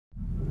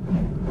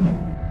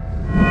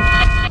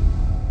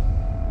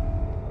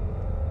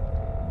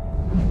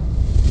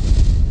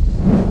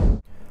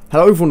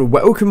Hello everyone,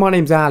 welcome, my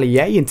name's Ali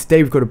A, and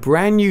today we've got a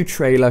brand new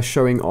trailer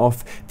showing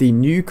off the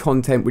new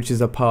content which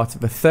is a part of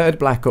the third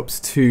Black Ops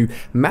 2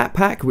 map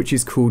pack, which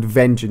is called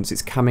Vengeance.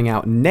 It's coming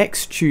out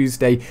next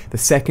Tuesday, the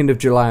 2nd of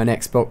July on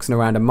Xbox, and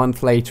around a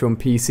month later on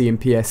PC and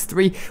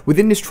PS3.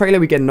 Within this trailer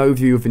we get an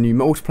overview of the new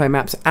multiplayer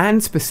maps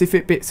and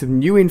specific bits of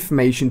new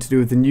information to do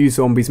with the new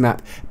zombies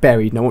map,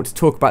 Buried. And I want to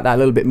talk about that a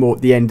little bit more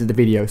at the end of the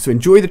video. So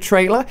enjoy the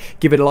trailer,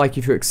 give it a like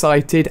if you're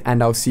excited,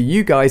 and I'll see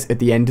you guys at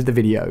the end of the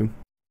video.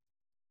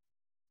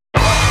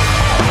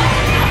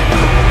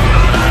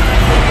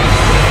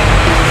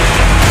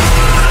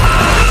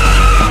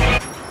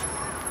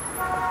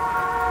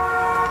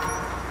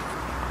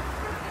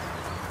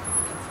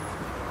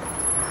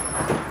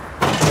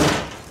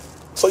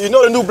 So you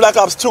know the new Black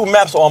Ops 2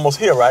 maps are almost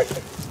here, right?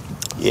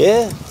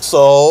 Yeah.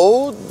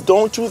 So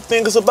don't you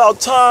think it's about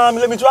time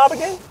you let me drive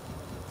again?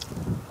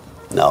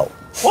 No.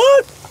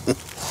 What?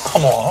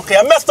 Come on, okay,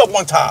 I messed up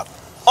one time.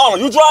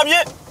 Arnold, you drive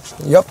yet?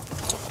 Yep.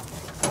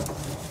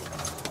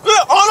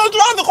 Yeah, Arnold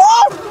drive the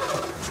car?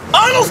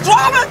 Arnold's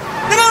driving?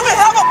 They don't even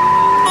have a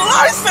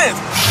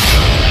license.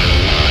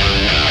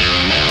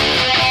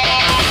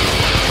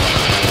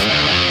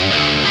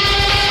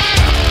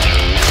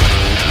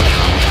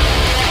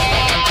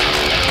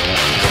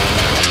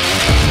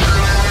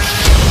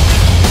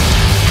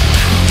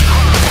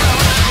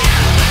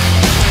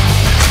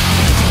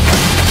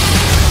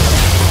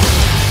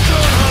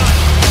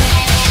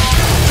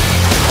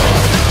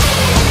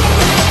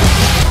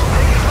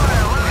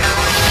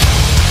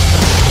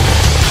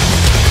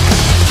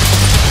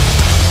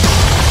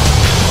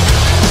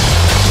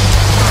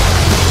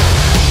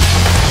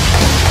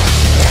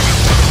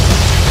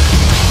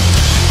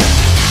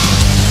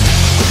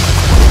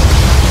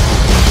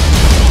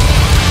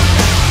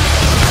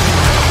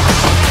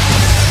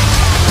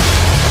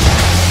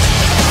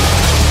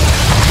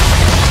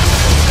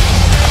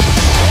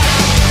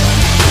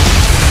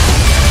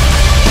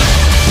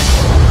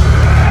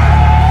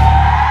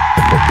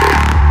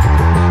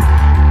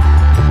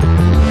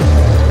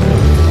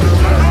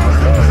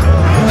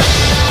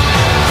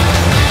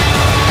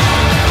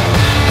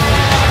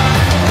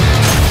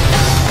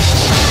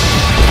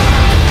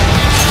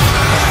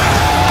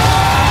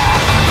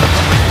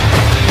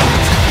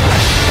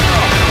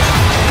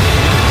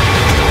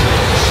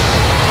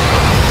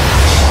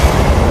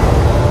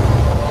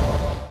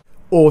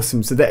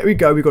 Awesome, so there we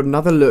go, we got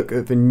another look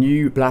at the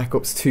new Black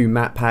Ops 2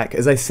 map pack.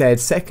 As I said,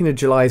 2nd of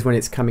July is when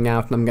it's coming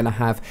out, and I'm going to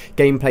have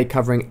gameplay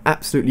covering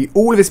absolutely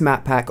all of this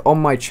map pack on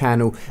my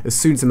channel as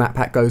soon as the map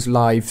pack goes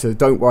live, so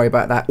don't worry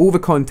about that. All the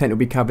content will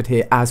be covered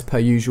here as per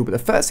usual, but the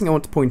first thing I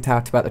want to point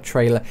out about the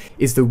trailer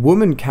is the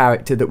woman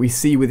character that we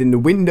see within the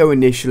window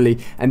initially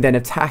and then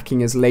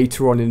attacking us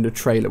later on in the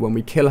trailer. When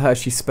we kill her,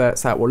 she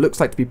spurts out what looks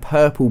like to be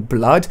purple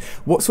blood.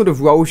 What sort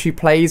of role she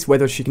plays,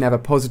 whether she can have a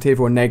positive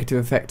or negative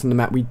effect on the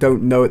map, we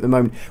don't know at the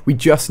moment. We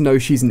just know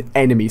she's an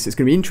enemy, so it's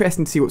going to be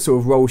interesting to see what sort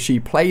of role she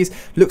plays.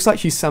 Looks like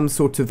she's some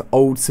sort of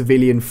old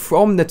civilian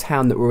from the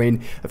town that we're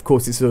in. Of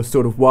course, it's a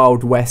sort of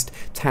Wild West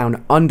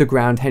town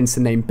underground, hence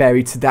the name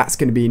Buried, so that's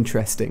going to be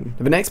interesting.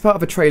 Now, the next part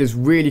of the trailer is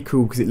really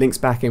cool because it links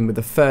back in with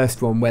the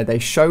first one, where they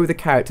show the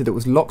character that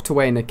was locked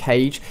away in a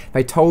cage.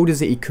 They told us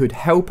that he could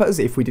help us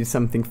if we did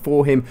something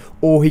for him,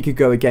 or he could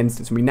go against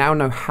us. And we now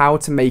know how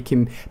to make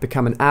him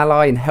become an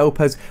ally and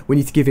help us. We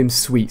need to give him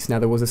sweets. Now,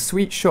 there was a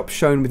sweet shop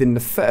shown within the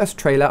first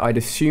trailer.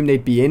 I'd assume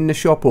they'd be in the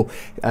shop or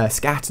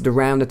scattered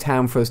around the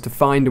town for us to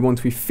find, and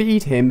once we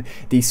feed him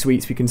these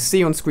sweets, we can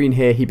see on screen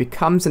here he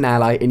becomes an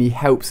ally and he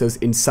helps us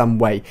in some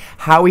way.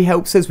 How he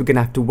helps us, we're going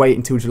to have to wait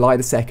until July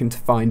the 2nd to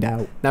find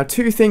out. Now,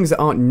 two things that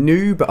aren't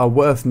new but are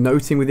worth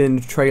noting within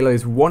the trailer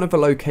is one of the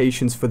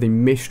locations for the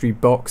mystery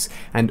box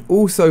and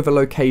also the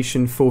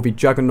location for the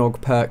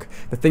Juggernog perk.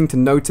 The thing to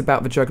note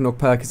about the Juggernog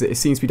perk is that it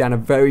seems to be down a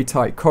very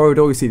tight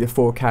corridor. You see the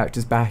 4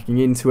 characters backing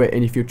into it,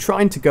 and if you're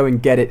trying to go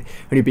and get it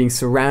and you're being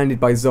surrounded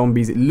by zombies,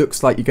 it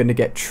looks like you're going to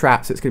get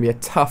trapped, so it's going to be a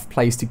tough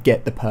place to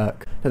get the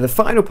perk. Now, the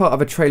final part of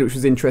the trailer which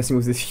was interesting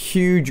was this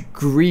huge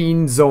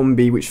green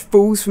zombie which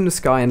falls from the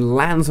sky and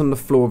lands on the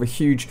floor of a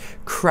huge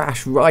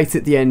crash right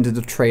at the end of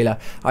the trailer.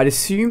 I'd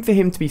assume for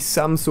him to be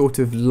some sort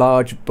of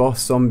large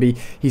boss zombie.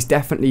 He's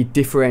definitely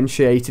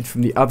differentiated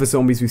from the other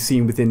zombies we've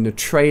seen within the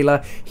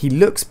trailer. He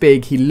looks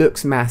big, he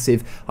looks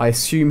massive. I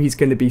assume he's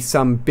going to be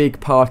some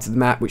big part of the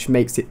map which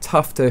makes it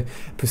tough to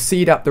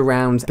proceed up the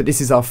round, but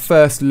this is our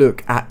first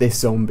look at this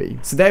zombie.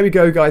 So there we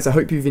go, guys. I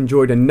hope you've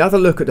enjoyed another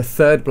look at the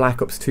third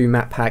Black Ops 2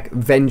 map pack,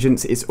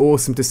 Vengeance. It's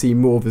awesome to see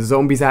more of the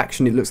zombies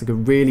action. It looks like a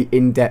really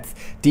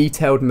in-depth,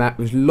 detailed map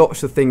with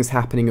lots of things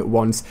happening at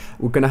once.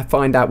 We're going to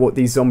find out what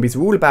these zombies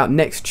are all about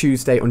next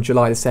Tuesday on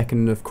July the 2nd,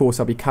 and of course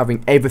I'll be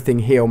covering everything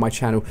here on my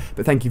channel.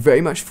 But thank you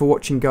very much for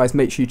watching, guys.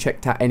 Make sure you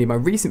checked out any of my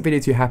recent videos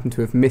if you happen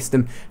to have missed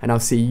them, and I'll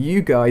see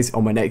you guys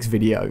on my next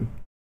video.